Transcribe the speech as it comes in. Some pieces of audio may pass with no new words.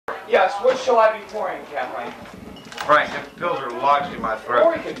Yes, what shall I be pouring, Kathleen? Frank, them pills are lodged in my throat.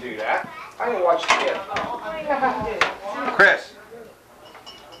 Or you can do that. I can watch the kid. Chris.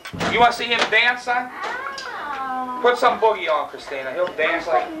 You want to see him dance, son? Put some boogie on, Kristina. He'll dance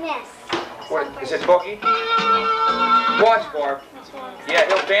like... What, is it boogie? Watch, Barb. Yeah,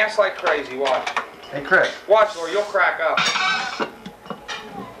 he'll dance like crazy. Watch. Hey, Chris. Watch, or you'll crack up.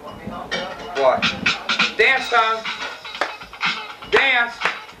 Watch. Dance, son. Dance.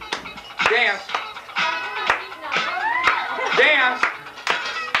 Dance. Dance.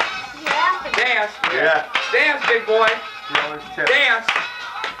 Dance. Yeah. Dance, big boy. Dance.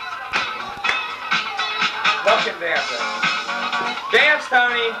 Look him dancing. Dance,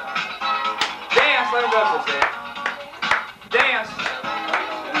 Tony. Dance, let him go for a second. Dance.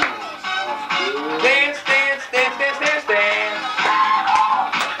 Dance, dance, dance, dance, dance, dance.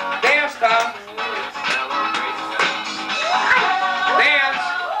 Dance, Tom. Dance.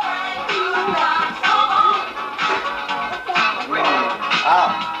 Ow.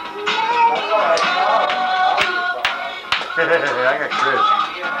 I got Chris.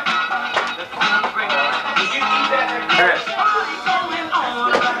 Chris.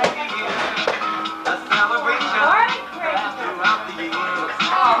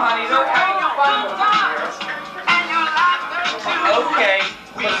 Okay.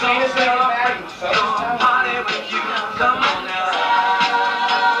 Kristina's gonna get mad.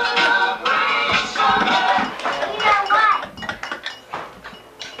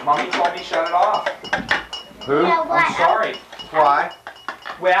 Mommy told me shut it off. Who? I'm sorry. Why?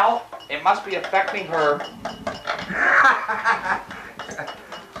 Well, it must be affecting her.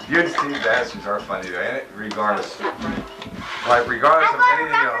 You and Steve Bastards are funny, though, ain't it? Regardless. Like, regardless of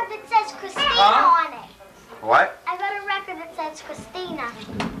anything else. I got a record that says Kristina on it. What? I got a record that says Kristina.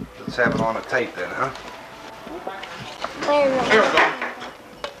 Let's have it on a tape then, huh? Wait a minute. Here we go.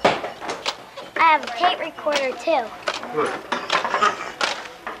 I have a tape recorder too. Good.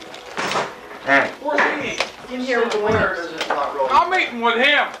 Hey. In here with the women. I'm eating with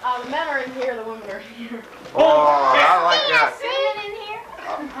him. The men are in here, the women are here. Oh, I like that. Women in here?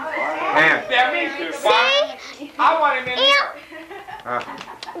 Man. Yeah, me too. Why? I want him in here.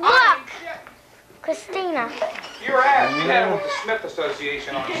 Look! Kristina. Your ass. You had it with the Smith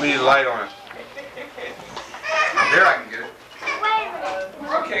Association on it. We need a light on it. There, I can get it. Wait a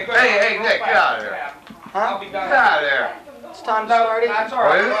minute. Okay, good. Hey, Nick, get out of there. I'll be done. Get out of there. It's time to start it. That's all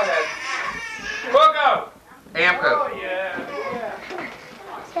right. Go ahead. Boogo. Amco. Oh, yeah.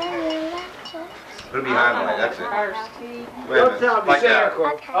 Put it behind the light, that's it. Wait a Don't minute. tell me, Like that.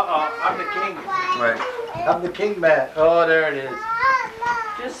 I'm the king. Right. I'm the king man. Oh, there it is.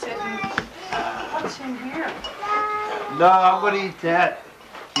 Just sitting. What's in here? No, I'm gonna eat that.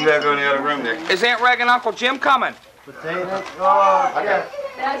 You gotta go in the other room, Nick. Is Aunt Reg and Uncle Jim coming? Potatoes. Oh, Okay.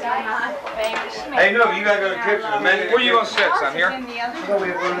 That's my famous Smith. Hey, no, you gotta go to the kitchen. The men in the Where you gonna kitchen. sit, son? Here? In the other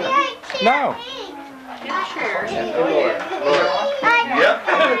No. chairs. Yep.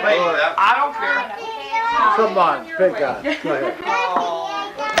 I don't care. come on, big guy. Go ahead.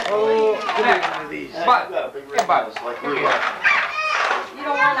 Oh, give me one of these. Bud. Hey, Bud. You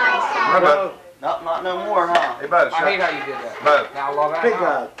don't want ice. Hey, Bud. Not no more, huh? Hey, Bud. I hate how you did that. Bud. Now, love that. Big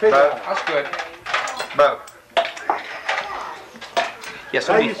guy, big Bud. guy. That's good. Bud. Yes,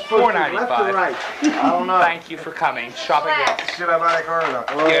 How it'll be you supposed to, left or $4.95. right? I don't know. Thank you for coming. Shop again. Should I buy that car or not?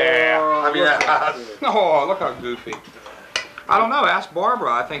 Yeah. I mean, that house. Oh, look how goofy. I don't know. Ask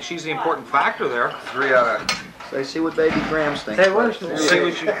Barbara. I think she's the important factor there. 3 out of... Say, see what baby Grams thinks. Hey, where's the...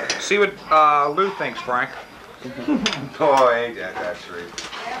 See what Lou thinks, Frank. Oh, ain't that sweet.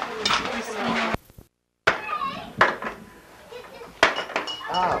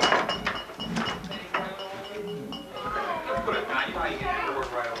 Oh.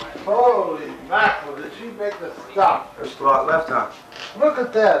 Holy mackerel, did she make the stuff? There's a lot left, huh? Look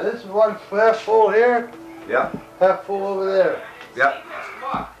at that. This is one half full here, Yep. half full over there. Yep.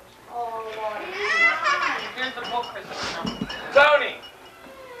 Tony.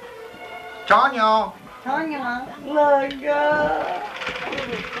 Tanya. Look, She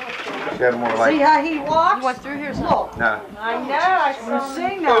had more light. see how he walks? You went through here, look. No. I know, I can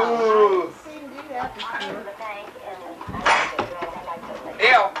see now. Ooh.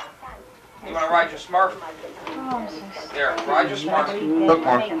 Ew. You want to ride your Smurf? Here, ride your Smurf. Look,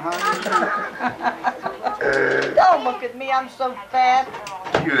 Mark. Don't look at me, I'm so fat.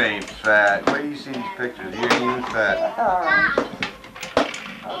 You ain't fat. Where you see these pictures? You ain't even fat.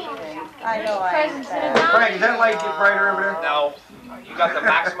 I know I am fat. Frank, is that light get brighter over there? No. You got the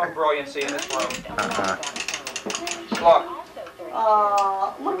maximum brilliancy in this room. Uh-huh. Look.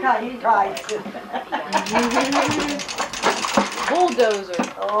 Look how he rides it. bulldozer.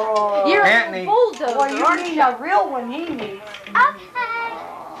 Oh. You're Anthony. a bulldozer, Well, you aren't need you? a real one, he needs.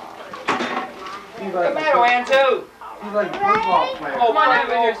 He's What's the like, matter, Anto? he's like a football player. Oh, come on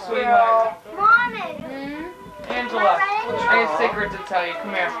over here, sweetheart. Mommy. Angela, I have a secret to tell you.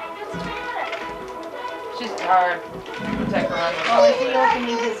 Come here. She's tired. We'll take her on Oh, is the he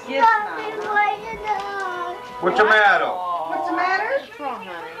opening his gifts now? What's the matter? What's the matter? What's wrong,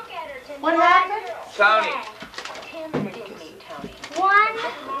 honey? What happened? Tony. One.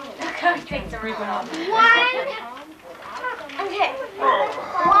 Take the ribbon off. One. Okay.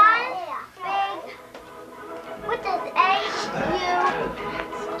 One big. What does H-U-G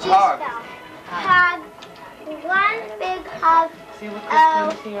Hug. spell? Hug. One big hug. See what Oh.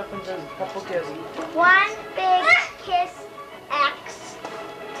 Kristina opens a couple gifts. One big kiss X.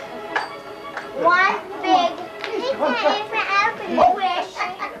 One big. He can't even open it. Wish.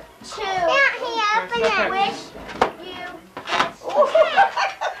 Two. Can't he open it? Wish. You.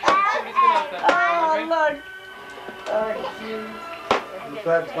 Oh, look.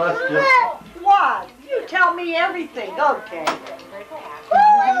 That's busted. What? You tell me everything. Okay.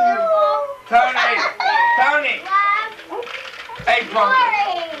 Tony. Tony. Hey, brother.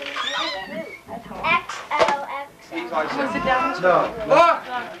 X-O-X. He's like Was this. it down? No. Look.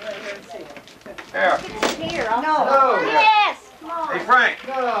 Here. Here, no. No. Yes. Hey, Frank.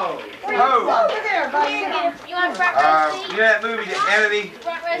 No. Over there, buddy. You want front row seat? You know that movie, The Entity?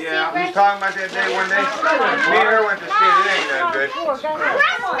 Front row seat, We was Reggie? talking about that day one day. Me and her went to see it. It ain't no good. Christmas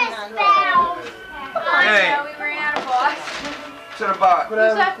bells. Hey, we ran out of box. to the bottom.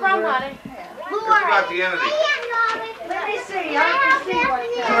 Who's that from, honey? It's about the Entity. Let me see. I can see what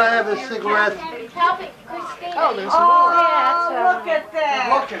Can I have a cigarette? Help it, Christina. Oh, there's some more. Oh, look at that.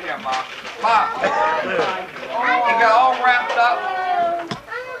 Look at him, Mom. Mom. He got all wrapped up.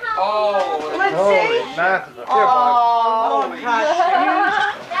 Oh. Let's Holy see. mackerel. Oh, gosh.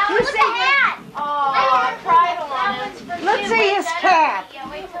 That was the hat. Oh, I cried on it. Let's see his cap.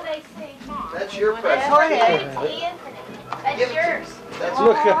 Yeah, wait till they see. That's your present. Go ahead. It's the infinite. That's yours.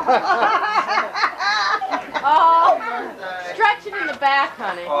 Look at Oh, stretch it in the back,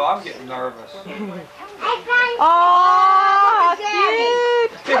 honey. Oh, I'm getting nervous. Oh,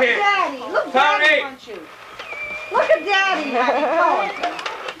 cute. Look, Daddy. Look, Tony. Daddy wants you. Look at Daddy,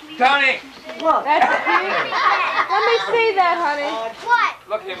 honey. Tony. Look. That's cute. Let me see that, honey. What?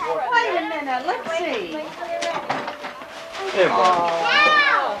 Look at him. Wait a minute. Let's see.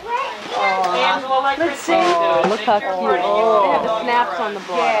 Angela, like Let's see. Oh, look how cute. They have the snaps on the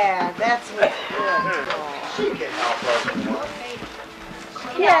bottom. Yeah, that's what. She can help us.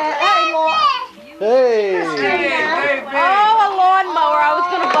 Yeah, hey, Lord. Hey. Hey, hey, babe. Oh, a lawnmower. I was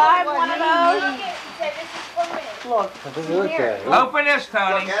going to buy him one of those. Look, Look at it. Open this, Look,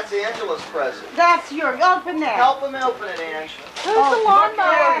 Tony. that's Angela's present. that's your. Open that. Help him open it, Ange. Who's the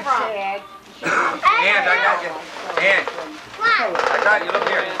lawnmower Very from? sad. Ange, I got you. Ange, I got you. Look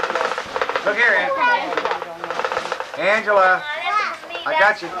here. Look here, Ange. Angela, I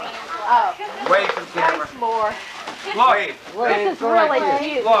got you. Oh, Wait for the camera. thanks, Lore. Look. Wait. This is really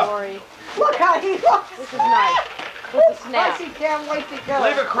cute, Look. Lori. Look how he looks. This is nice. With the snap. He can't wait to go.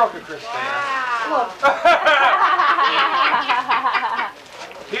 Leave it crooked, Kristina. Look.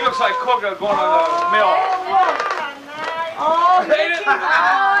 He looks like Cooker going to the mill. Oh, Hey,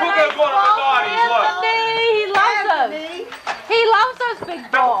 Cooker going to the naughties, look. Anthony, he loves those. He loves those big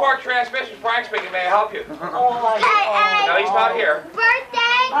Double balls. park transmission. Frank speaking. May I help you? oh, No, he's not here.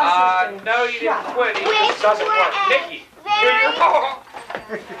 Birthday. No, you didn't quit. He just doesn't work. Nikki. Here you go.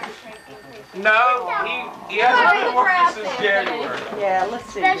 No, he hasn't been working since January. Yeah, let's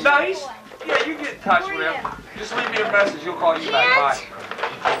see. No, he's. Yeah, you get in touch with him. Just leave me a message. He'll call you back.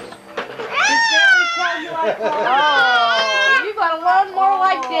 Bye. Oh, you got to learn more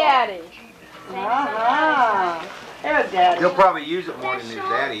like Daddy. There, Daddy. He'll probably use it more than his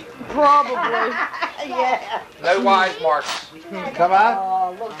daddy. Probably. Yeah. No wise marks. Come on.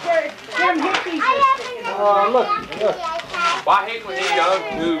 Oh, look, there, Tim Hickeys. Oh, look. Look. Well, I hate when they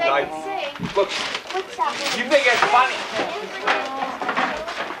young dude like. Look, you think it's funny?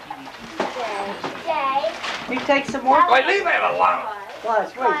 You take some more? Wait, leave him alone.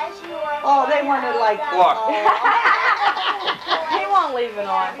 Plus, wait. Oh, they wanted like. Look. He won't leave it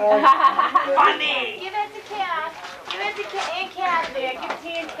on. Funny. Give it to Kat. Give it to Aunt Kat there. Give it to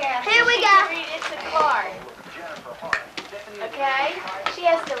Aunt Kat. Here we go. Read it's a card. Okay? She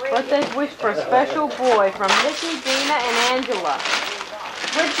has to read it. Birthday wish for a special boy from Nikki, Dina, and Angela.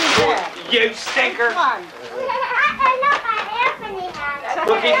 Which is that? You stinker. Come on.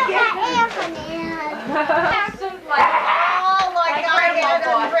 Look at Anthony has. Oh, look, I got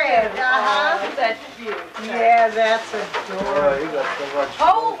and red. That's cute. Yeah, that's adorable. You got so much.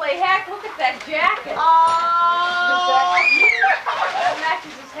 Holy heck, look at that jacket. Oh! That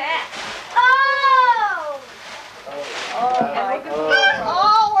matches his hat. Oh!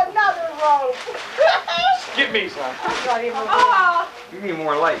 Oh, another rope. Give me some. Oh, You need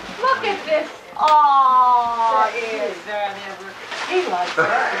more light. look at this. Oh, is that ever? He likes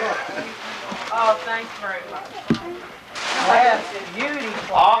that. Oh, thanks very much. That's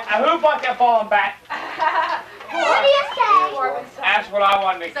beautiful. Oh, and who bought that ball and bat? What do you say? Corbin Sonny. That's what I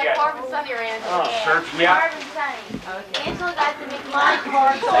wanted Is to that get. Corbin Sonny or Angela? Search me. Yeah. Marvin Sonny. Angela got the big My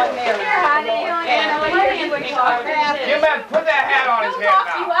car's on there. Here, honey. Angela, You man, put that hat on his He'll head knock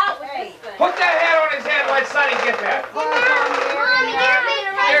you now. out with this thing. Put that hat on his head and let Sonny get that. Mommy, give me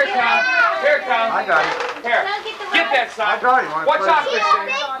Here it comes. Here it comes. I got it. Here. Get that, I son. got it. You wanna What's play? up,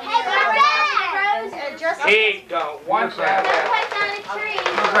 Kristina? Just He don't want that.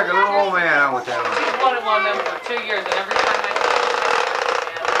 Looks like a little old man on with that one. She's wanted one of them for 2 years, and every time I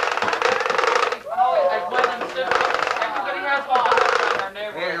one of them stood, everybody has one on their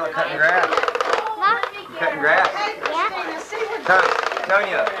neighborhood. Hey, you're cutting grass. You cutting grass.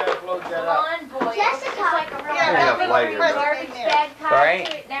 Tonya. Jessica. Yeah, that light here. Sorry?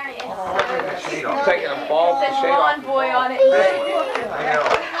 Shade I'm off. taking a ball It to says shade off. blonde boy on it. I know.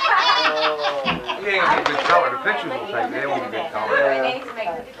 He ain't gonna be good color. The pictures will take it. They won't be good color. It needs to make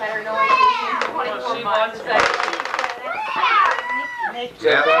better noise. She's 24 She months. wants that.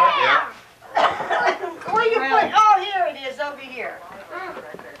 Yeah, yeah. Where you put? Oh, here it is, over here.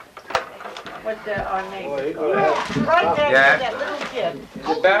 With our Boy, neighbor. you gonna have. Right there, Yeah. that little kid. Is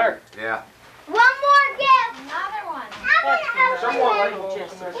it better? Yeah. One more gift. Another one. Some more light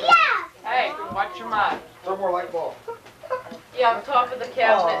bulbs. Yeah. Hey, watch your mouth. Some more light bulbs. Yeah, on top of the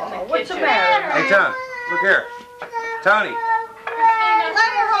cabinet in the Oh, what's the kitchen. matter? Hey, Tony. Look here. Tony.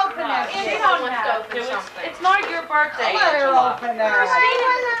 Let her open No, that she shit. don't want to open something. It's not your birthday, Let her Angela. open that.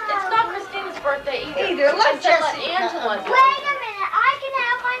 It's not Christina's birthday either. Either. Let I said let Jessica. Angela's. Wait a minute. I can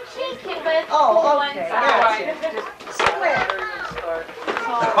have one chicken. Oh, okay. Alright. Square.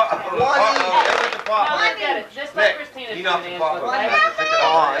 No, forget it. Just let Christina do it, Angela. One okay?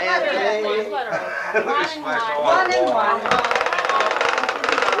 and Just let her open. One and one.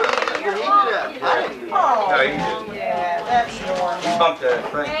 Oh, No, you just yeah, that's normal. bumped the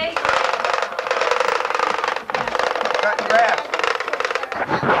thing. Hey, Cutting grass.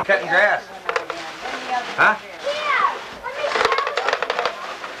 Cutting grass. Huh? Yeah. Let me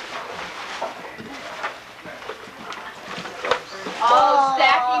oh,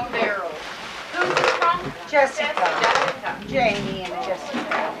 stacking barrels. Who's this from? Jessica. Jessica. Jamie and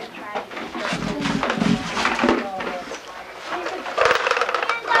Jessica.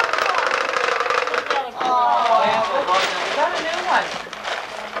 Is that a new one?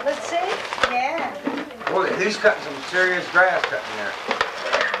 Let's see. Yeah. Boy, he's cutting some serious grass cutting there.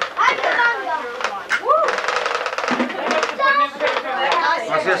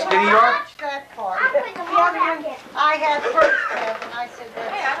 What's this, skinny yard? Watch that part. The other one, I had first step, and I said,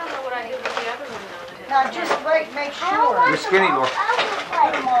 Hey, I don't know what I did with the other one now just wait, make sure. You're skinny, Lord.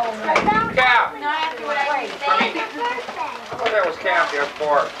 Put them all in there. Cow. No, after what I did Oh, that was Kathy. That's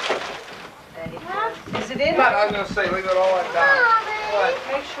Bart. Is it in I there? was gonna say, leave it all at down.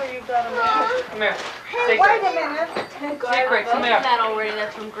 Make sure you've got them all. Come here. Wait a minute. Secret, come here. That already.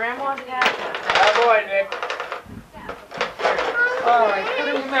 That's from Grandma's house. Good boy, Nick. All right, put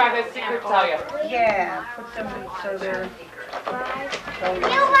them. Come here, I got a secret to tell you. Yeah, put them so they're.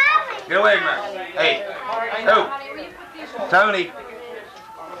 Get away from her. Hey. Oh. Tony.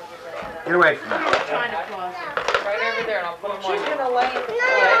 Get away from her. Trying to closet. Right over there, and I'll put them on She's you. gonna lay. 8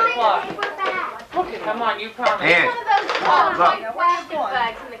 o'clock. Come on, you promise. And one of those look. plastic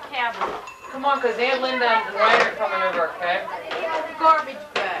bags in the cabinet. Come on, because Aunt Linda and Ryan are coming over, okay? Garbage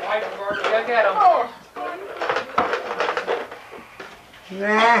bag. Right, Barbie, go get them.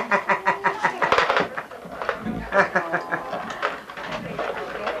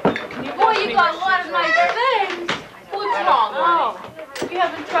 Boy, you got a lot of nice things. What's wrong, honey? You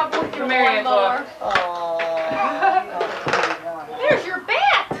having trouble with your Come here, Angela. lawnmower? Oh. There's your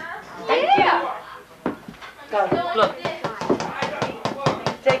bat. Yeah. Look.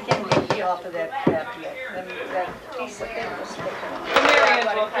 Take him Mickey off of that crap yet. That piece of paper sticking on. Come here,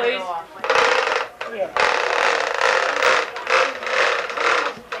 Angela, please. Yeah.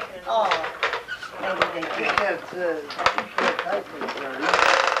 Oh. Maybe they did.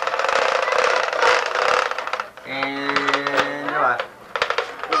 And you're right.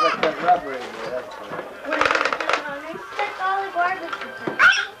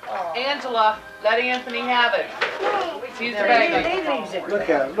 Angela, let Anthony have it. She's the baby. Look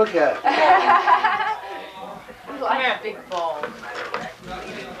at him, look at him. Come here. Big balls.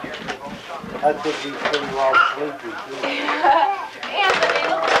 I think he's pretty well sleepy too. Anthony,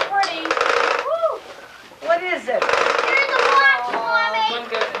 look so pretty. Woo. What is it? Here's a box for me. One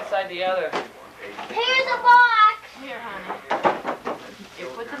goes inside the other. Here's a box. Here, honey. You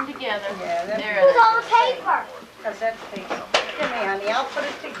put them together. Yeah, that's There Who's it all the paper? Cause that's paper. Give me, honey, I'll put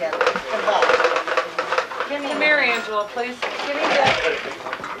it together. The box. Give me, Come here, Angela, please. give me that.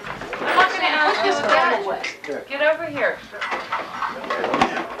 I'm not gonna ask you to get over here.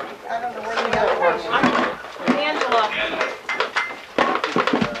 I don't know where the other one is. Angela.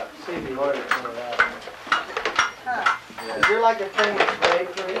 See the order coming out. Is there like a thing that's made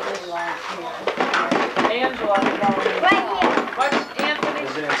for this? Angela. Right here. Watch Anthony.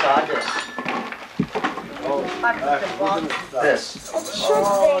 Is it inside this? Oh, the box. This.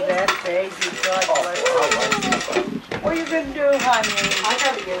 Oh, that's baby. God bless you. What are you gonna do, honey? I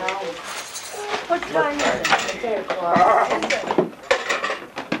gotta get home. What time is it? 10 o'clock.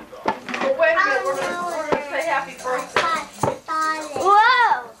 Well, wait a minute. We're gonna say happy birthday.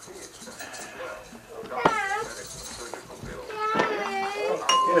 Whoa.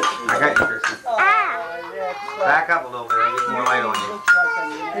 I got you, Kristen. Oh, that's Back up a little bit. I'll get more light on you. looks like a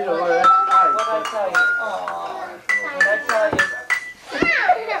you know what, that's What'd I nice. tell you? Oh, What'd I tell you?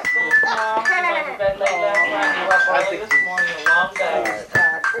 Mom, you went to bed late last night. You up early this morning. A long day.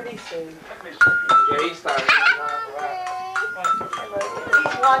 pretty soon. Yeah, he started.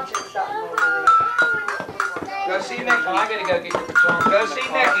 He's watching something over there. Go see Nicky. I gotta go get your pajamas. Go see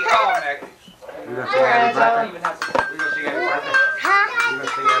Nicky. Call him, Nicky. You gonna sing happy I don't birthday? even have to. You gonna sing happy birthday? Huh? You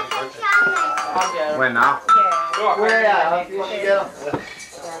gonna sing happy birthday? I'll go. When now? Yeah. Look, Where at? You should get 'em.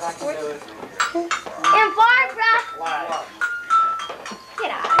 I can do it. And Barbara.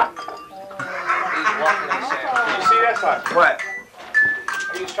 Get out. he's walking his hand. You see that son? What?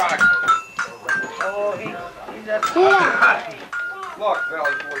 He was trying to Oh, he's up. Yeah. look,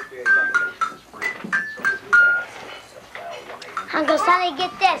 Valley Boy big. Uncle Sonny,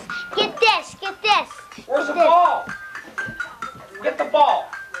 get this. Get this. Get this. Where's the ball? Get the ball.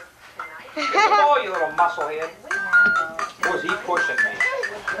 Get the ball, you little musclehead. Was he pushing me?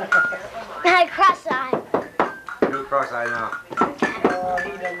 I cross-eyed. Go cross-eyed now. Oh,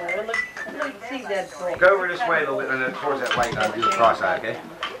 he don't know. Look, see that book. Go over this way a little bit and then towards that light and I'll do the cross-eyed, okay?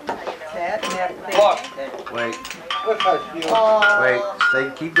 That thing. Look. Wait, Look how she Oh, wait, stay,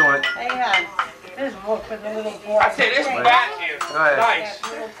 keep doing it. hang on. This book with the little boy. I said this bat is Go ahead. nice.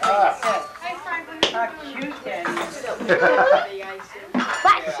 How cute that is.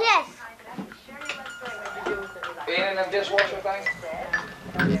 Watch this. Being in the dishwasher thing?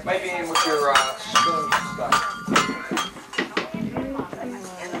 Maybe in with your spoons and stuff.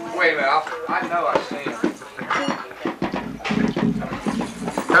 Wait a minute, I know I've seen it.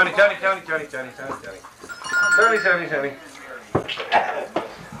 Tony.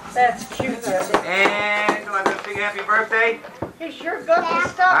 That's cute. And do I go sing happy birthday? He sure got the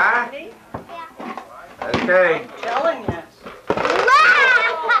stuff, Huh? didn't he? Okay. I'm telling you.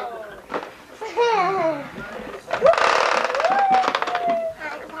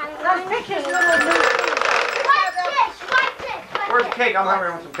 Now pick his little new thing. Where's the cake? I'm hungry.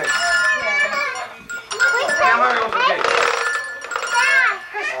 I want some cake. I'm hungry. I want some cake.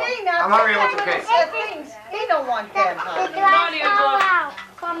 Christina, I'm hungry, I want some cake. He don't want that, honey.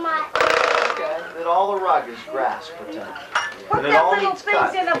 That all the rug is grass, pretend. Put And it them all little needs things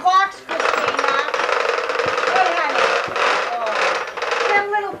cut. in a box, Christina. Hey, honey. Oh.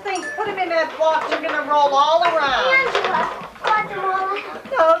 Them little things, put them in that box. You're going to roll all around.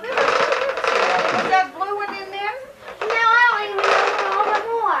 No, they're is that blue one in there?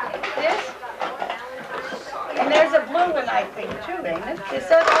 This? And there's a blue one, I think, too, ain't it? Is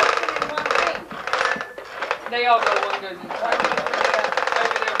that all in one thing? They all go one good inside the other.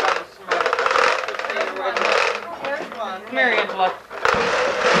 Over there by the smoke. Christina, Reggie. There's one. Come here, Angela.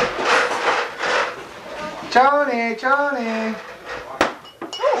 Johnny.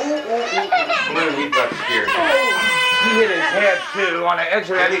 Blue, he got scared. He hit his head too on the edge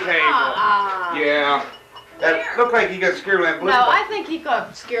of that table. Yeah. That looked like he got scared when that blue. No, I think he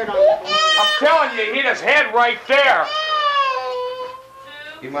got scared on the floor. I'm telling you, he hit his head right there.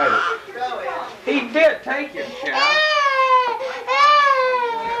 He might have. He did take it, Sharon.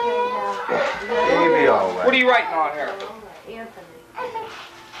 He'll be all right. What are you writing on here?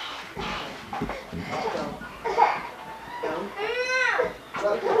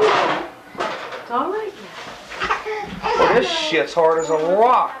 It's all right. This shit's hard as a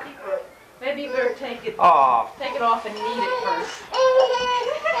rock. Maybe you better take it Aw. off and knead it first.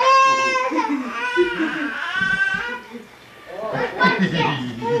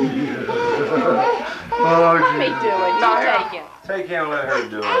 Oh, me do it. No, You here. take it. take him and let her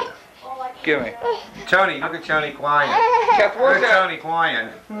do it. Give me. Tony, look at Tony crying. Kath, Look where's at that? Tony crying.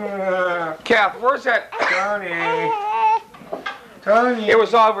 Kath, where's that? Tony. Tony. It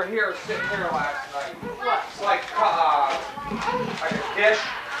was over here, sitting here last night. It's like a dish.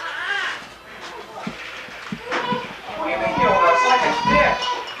 What do you think it was? Like a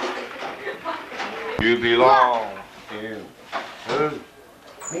dish. You belong in.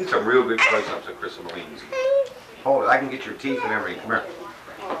 Need some real good close-ups of Chris and Louise. Hold it, I can get your teeth and everything. Come here.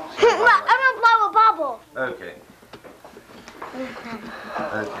 I'm gonna blow a bubble. Okay.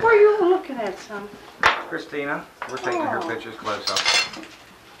 What are you looking at, son? Kristina, we're taking her pictures close up.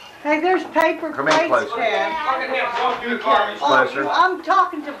 Hey, there's paper Come in plates, closer. Chad. Look at him, don't do the garbage. Closer. I'm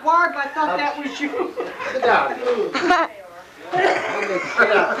talking to Barb. I thought that was you. Sit down. Sit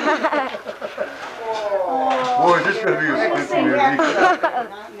down. Boy, is this going to be a Let's spooky see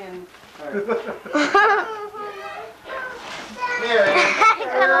movie.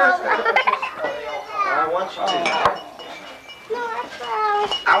 I want you to.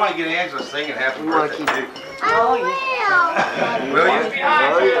 I want to get Angela singing happy birthday too. Oh, Will you?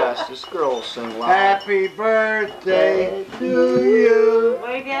 Oh, yes, this girl will sing loud. Happy birthday to you.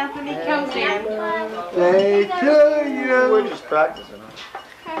 Wait, Anthony comes in. Day to We're you. just practicing.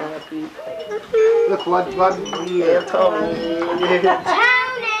 Happy Look what yeah, Tony. Tony,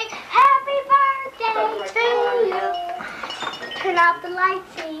 happy birthday to you. Turn off the lights,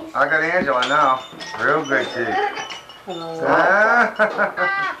 please. I got Angela now. Real good too. Okay,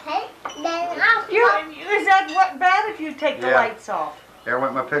 then I'll Is that what bad if you take the Yeah. lights off? There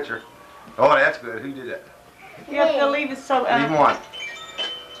went my picture. Oh, that's good. Who did that? You have to leave it so. Leave one.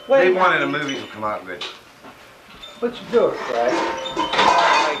 Wait, Leave one in the movies will come out good. What you doing, Frank?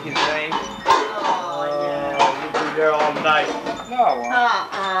 Make his name. You'll be there all night. No.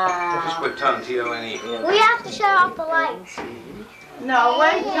 Just put tongue T-O-N-E. We have to shut off the lights. No,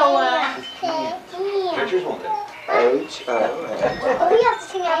 wait till Pictures won't do. H-O-N. We have to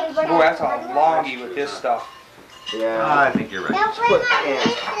sing happy birthday. Oh, that's a longie with this stuff. Yeah. I think you're right. Don't bring my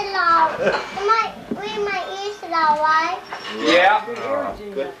ears it all. We might use it all, right? Yeah.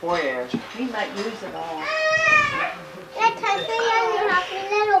 Good point, Ange. he might use it all. Let's have a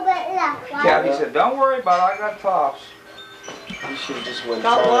little bit left, right? Kathy said, don't worry about it, I got tops. You should have just went.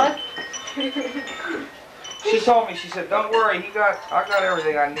 Got what? She told me, she said, don't worry, I got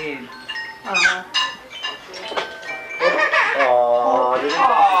everything I need. Aw, didn't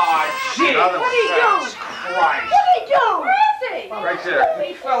Oh, gee. Another What are you doing? Christ. What are you doing? Where is he? Right there.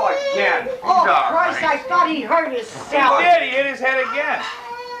 He fell again. Oh, all Christ, right. I thought he hurt He himself. did, he hit his head again.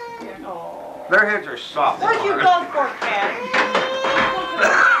 Their heads are soft. Where'd you go for, Cat?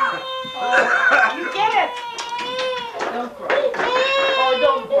 You get it? Don't cry. Oh,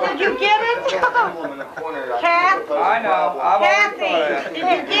 don't cry. Did you get it? in the corner. Cat? I know, I've already Kathy, thought of did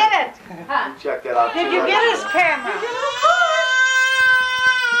that. you get it? Check that out. Did you get his camera?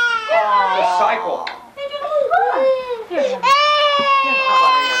 It's a cycle.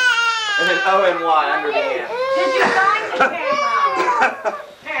 And then O-N-Y under the end. Did you find the camera?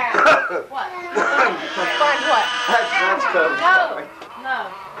 Cat. What? Find what? That's covered. No. No.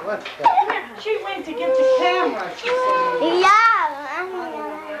 What? She went to get the camera, she said. Yeah.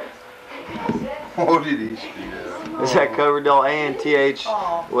 What did he do? Is that covered all A-N-T-H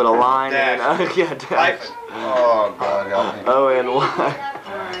with a line and then yeah, dash. Hyphen. Oh, God help me. O-N-Y.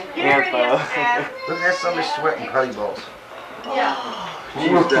 Here it is, Cat. Look at somebody sweating putty balls. She's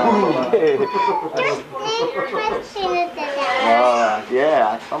down.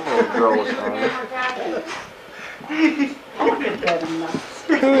 Yeah, some little girl was down.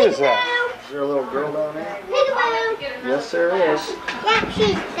 Who is that? Is there a little girl down there? Peekaboo. Yes, there is. Yeah,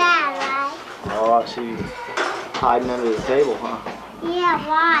 she's bad, right? Oh, she's hiding under the table, huh? Yeah,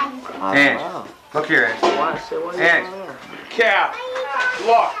 why? I Ange. don't know. Look here, Ange. Why? Say, what are you Ange. doing there? Cap,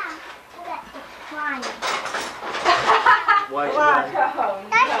 look. Why? Why is she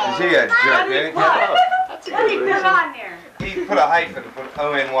down here? Is he a jerk, ain't he? Oh, that's a What did good he put reason. on there? He put a hyphen, put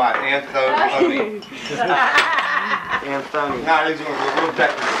O-N-Y, Anthony. Anthony. No, he's going to be real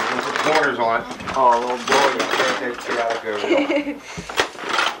decorative, with some corners on it. Oh, little boy. Take it out over there.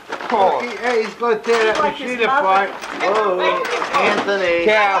 Oh, Hey, he's gonna tear that Like his machine mother. apart. Whoa, Anthony.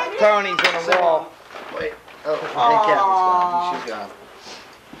 Cap, Tony's on the wall. Oh, I think Kathy's gone. She's gone.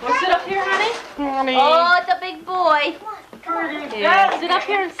 Well, sit up here, honey. Oh, it's a big boy. Yeah, sit up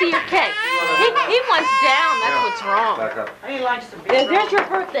here and see your cake. He wants down. That's what's wrong. back up. He likes to be. Yeah, there's your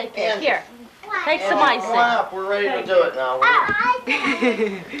birthday cake. Here, take some Come icing. up, we're ready to do it now. Well,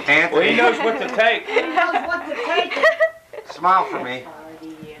 he Anthony. knows what to take. He knows what to take. smile for me.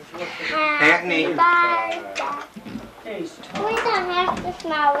 Anthony. We don't have to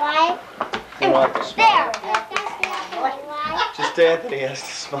smile, right? There. Just Anthony has to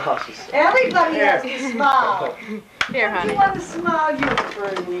smile. Everybody has to smile. Here, If honey. you want to smile, you're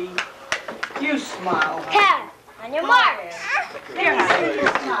pretty. You smile. Okay, on your marks. Here, honey. You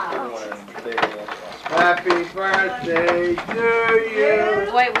smile. Happy birthday to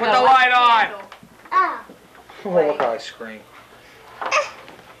you. Wait, we Put got the one light on. candle. Oh, Look how I scream.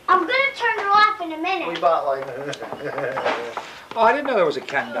 I'm gonna turn it off in a minute. We bought like Oh, I didn't know there was a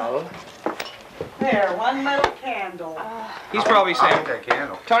candle. There, one little candle. He's probably I'll saying, take that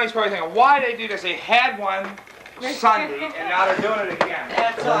candle. Tony's probably thinking, why did they do this? They had one Sunday, and now they're doing it again.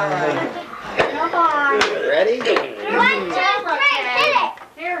 That's all right. Come on. ready? 1, 2, 3, hit it.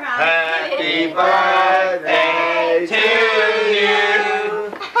 Here, honey. Happy birthday to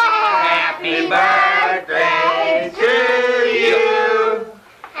you. Happy birthday to you.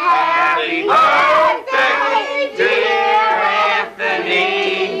 Happy birthday, dear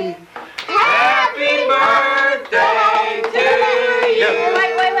Anthony. Happy birthday to you.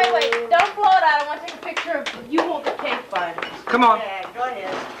 Wait. Don't blow it out. I want to take a picture of you hold the cake, bud. Come on. Yeah, go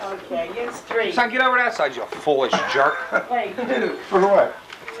ahead. Okay, it's 3. Son, get over that side, you foolish jerk. Wait, 2. For what?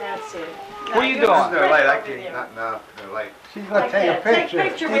 That's it. What are you Now, doing? They're late. I can't. No, they're late. She's gonna Like take that. a picture. Take a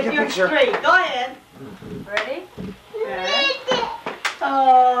picture with Take a you picture. straight. Go ahead. Ready?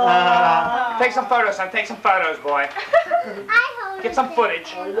 Oh. Take some photos, son. Take some photos, boy. I hold Get some it.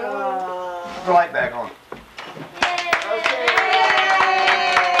 footage. Put the light back on.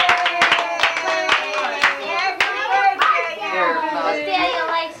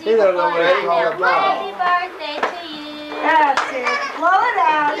 He don't know what it's all about. Happy birthday to you. That's it. Blow it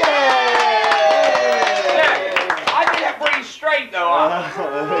out. I did that pretty straight, though.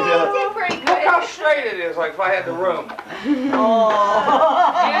 Look how straight it is, like if I had the room.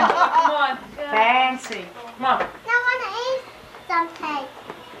 Oh. Angela, come on. Fancy. Come on. Now I want to eat some cake.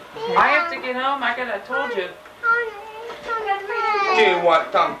 I have to get home. I told you. Do you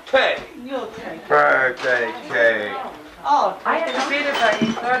want some cake? You'll take it. Birthday cake. Oh, I have to be there by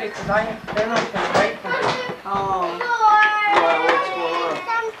 8:30 because they're not going to wait for me. oh.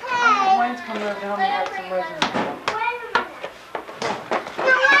 Wayne's coming over to help me have some resin.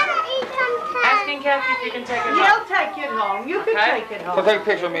 Asking Kathy if you can take it home. You'll take it home. You can Okay. take it So home. take a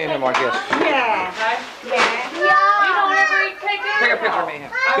picture of me and him like this. Yeah. Okay? Yeah. You don't ever eat cake either? Take a picture of me and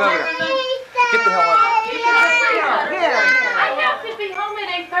him. Go over there. Get the hell over there. You can take it home. Here, here. I have to be home at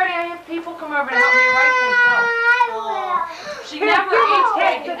 8:30. I have people come over to help me write things up. She Here, never give her eats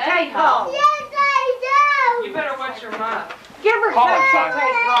cake cake to take anyhow. home. You better watch your mouth. Give her Call him, cake son. to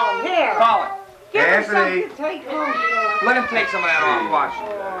take home. Here. Call it. Give her Anthony. something to take home. Let him take some of that off. Watch.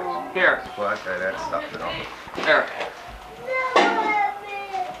 Here. Well, okay, that's something else. There.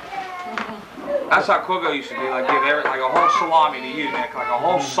 That's how Kogo used to do. Like give every, like a whole salami to you, Nick. Like a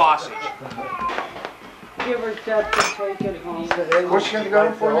whole sausage. Give her that to take it home. What's she gonna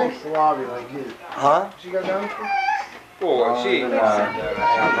go for next? Salami like you. Huh? She got down for? Oh, she. Have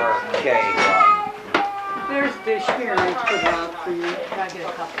her cake. There's dish here. I put it out for you. Can I get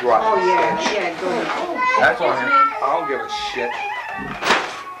a couple? Right. Oh, yeah. Yeah, go ahead. That's on him. I don't give a shit.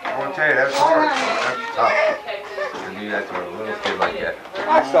 I want to tell you, that's hard. That's tough. To do that to a little kid like that.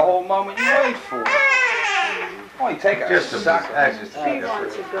 That's the whole moment you wait for. Only take a Just a sucker. That's just a She bit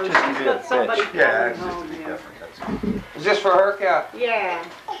wants different. to go. Just to She's be a got somebody bitch. Yeah, coming that's just a home. bit Yeah. different. That's Is this for her, Kat? Yeah.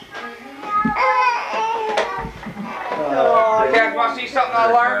 Kat, want to see something I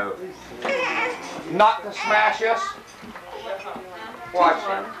learned? Not to smash us. Watch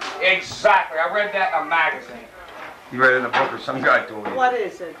it. Exactly. I read that in a magazine. You read it in a book or some guy told you. What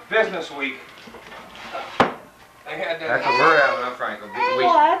is it? Business Week. They had That's that. what we're having, huh, Franklin?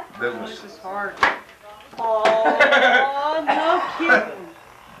 What? Business. This is hard. Oh, no kidding.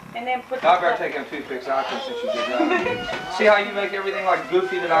 And then put I better take them toothpicks out since you did that. See how you make everything like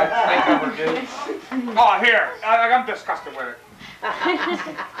goofy that I think I would do? Oh, here. I'm disgusted with it.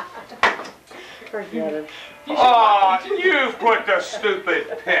 Forget it. Oh, you put the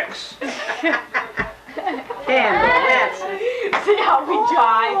stupid pics. Candle, that's it. See how we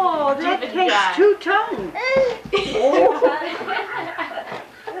jive? Oh, that Jive and takes jive. 2 tones.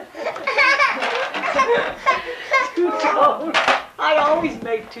 Two-tone. I always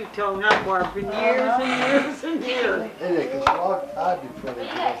make two-tone up for years and years and years. It is, it's a long time before they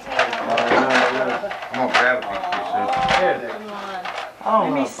get us. I'm gonna grab a piece Here, Nick.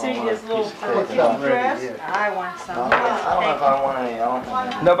 Let me see his little Put something ready dress. here. I want some. I don't know if I want any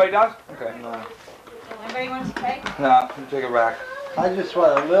else. Nobody does? Okay. No. Anybody wants cake? No, take it back. I just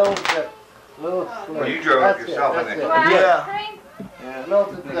want a little bit Little Well, slit. you drove That's it yourself, it, I that's think. it. Yeah. Yeah, a little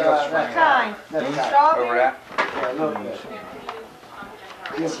bit, What that kind? That's that. Strawberry? Over that. Yeah, a little bit.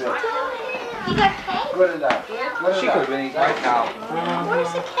 Give it. You got cake? Put it out. Put She it could have out. been eating right now.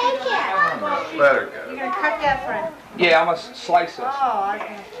 Where's the cake at? Let her You're go. gonna cut that, friend? Yeah, I'm gonna slice this. Oh, I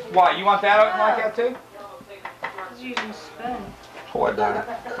can. Why? You want that out like that too? He's using a spoon. Oh, I done it.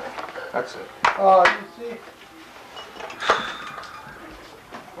 That's it. Oh, you see?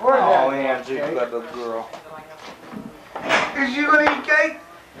 Where's that Angie, cake? that little girl. Is you gonna eat cake?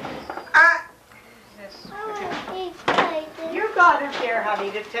 Ah. I want to eat cake. You got it there, honey,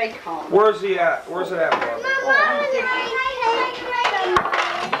 to take home. Where's it at, Barbara? Mama,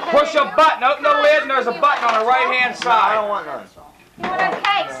 Push a button. Open the lid, and there's a button on the right-hand I don't side. want none. you want a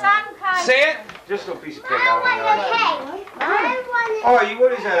cake? Some kind. See it? Just a piece of cake. I want I a cake. I want Oh, you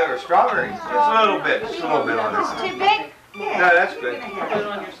what is that over? Strawberries? Just a little bit. Just a little bit on It's this. too big. No, that's good. Put it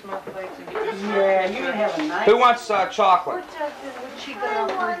on your smoke plates and get this. Yeah, you're gonna have a nice. Who wants chocolate? What's she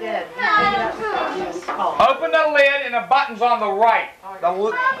gonna off her dead? Open the lid, and the button's on the right.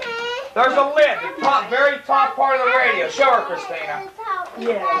 There's a lid, the top, very top part of the radio. Show her, Kristina.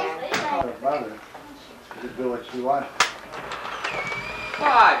 Yeah. Her mother. You can do what she wants.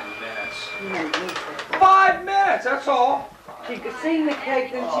 5 minutes. 5 minutes, that's all. She could see the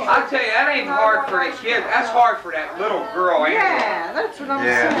cake, then she. I tell you, that ain't hard for the kid. That's hard for that little girl, ain't it? Yeah, that's what I'm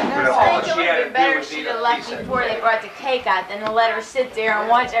Yeah, saying. put That's it all on. she It would had have to been do better was if she'd eat a have left piece of before they brought the cake out than to let her sit there and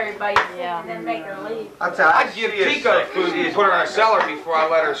watch everybody and then make her leave. I'll tell you, I'd give Chico food and put her in a cellar before I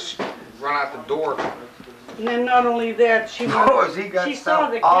let her run out the door. And then not only that, she Oh, has he got she saw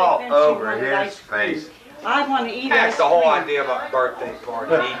the stuff cake, all then she over wanted his ice cream. face? I want to eat That's ice the whole cream. idea about birthday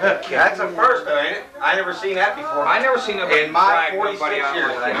party. That's a first though, ain't it? I never seen that before. I never seen nobody In my drag 46 nobody out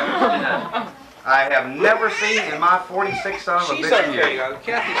years, like I that. never seen that. I have never seen in my 46 son of a She's bitch okay, years.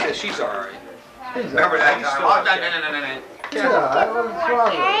 Kathy says she's alright. Remember that She's time? still Oh, okay. Yeah, I want a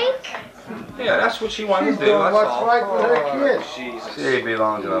strawberry. cake. Yeah, that's what she wanted She's to do, doing that's what's all. right for her kid. Jesus. She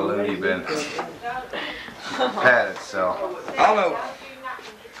belongs in a loony bin. Pat itself. I don't know.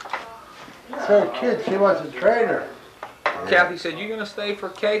 It's her kid. She wants to train her. Kathy said, you gonna stay for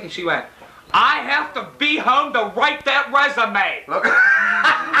cake? And she went, I have to be home to write that resume. Look.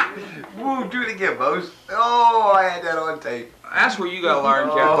 Woo, do it again, Bose. Oh, I had that on tape. That's where you gotta learn,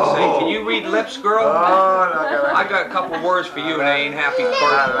 Kathy. Say, can you read lips, girl? Oh, I got a couple words for you and they ain't happy La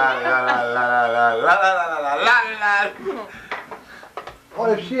birthday. la la la la la la la la la.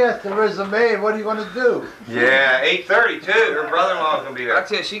 What if she has the resume? What are you going to do? Yeah, 8:30 too. Her brother-in-law's gonna be I there.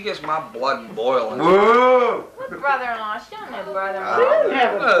 tell you, she gets my blood boiling. Woo! What brother-in-law? She don't know Oh. brother-in-law.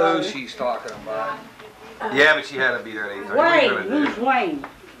 Have a Oh, brother. she's talking about. Yeah, but she had to be there at 8:30. Wayne, who's Wayne?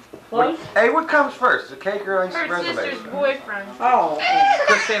 What? Hey, what comes first, the cake or ice Her resume? sister's boyfriend. Oh,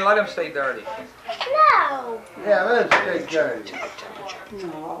 Christine, let him stay dirty. No. Yeah, let's take dirty.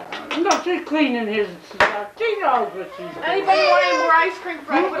 no. No, she's cleaning his stuff. She knows what she's doing. Anybody want any more ice cream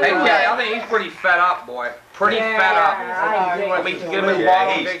for Hey, Kathy, I think he's pretty fed up, boy. Pretty fed up. Let me get him in the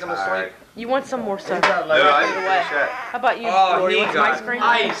bottle and take him to sleep. You want some more, son? No, I didn't finish that. How about you, Oh, Lori? he Want some ice got cream?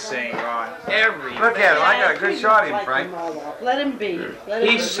 icing on everything. Look at him, I got a good shot of him, Frank. Let him be. Let him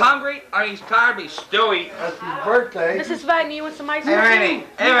He's be. hungry, or he's tired, but he's still eating. That's his birthday. Mrs. Vagni, you want some ice Hey, cream? Randy,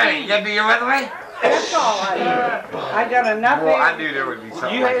 hey, Randy, you gotta be here with me? That's all right. I got enough Well, I air. knew there would be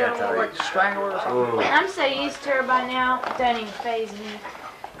something You like had that a tonight. like strangler or something? Ooh. I'm so used to her by now. It don't even faze me.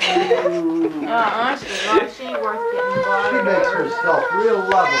 She ain't worth getting She bothered. makes herself real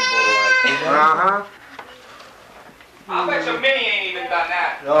lovable. Like, you know? Uh-huh. I bet you Minnie ain't even done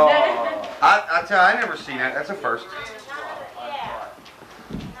that. Oh. I tell you, I never seen that. That's a first.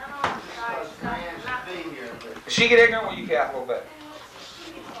 She get ignorant when you cat a little bit.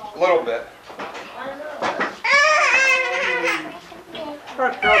 A little bit.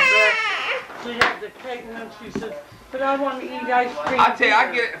 First up there, she had the cake and then she said, but I want to eat ice cream. I tell you,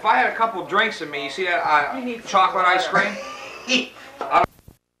 I get if I had a couple drinks in me, you see that chocolate ice cream?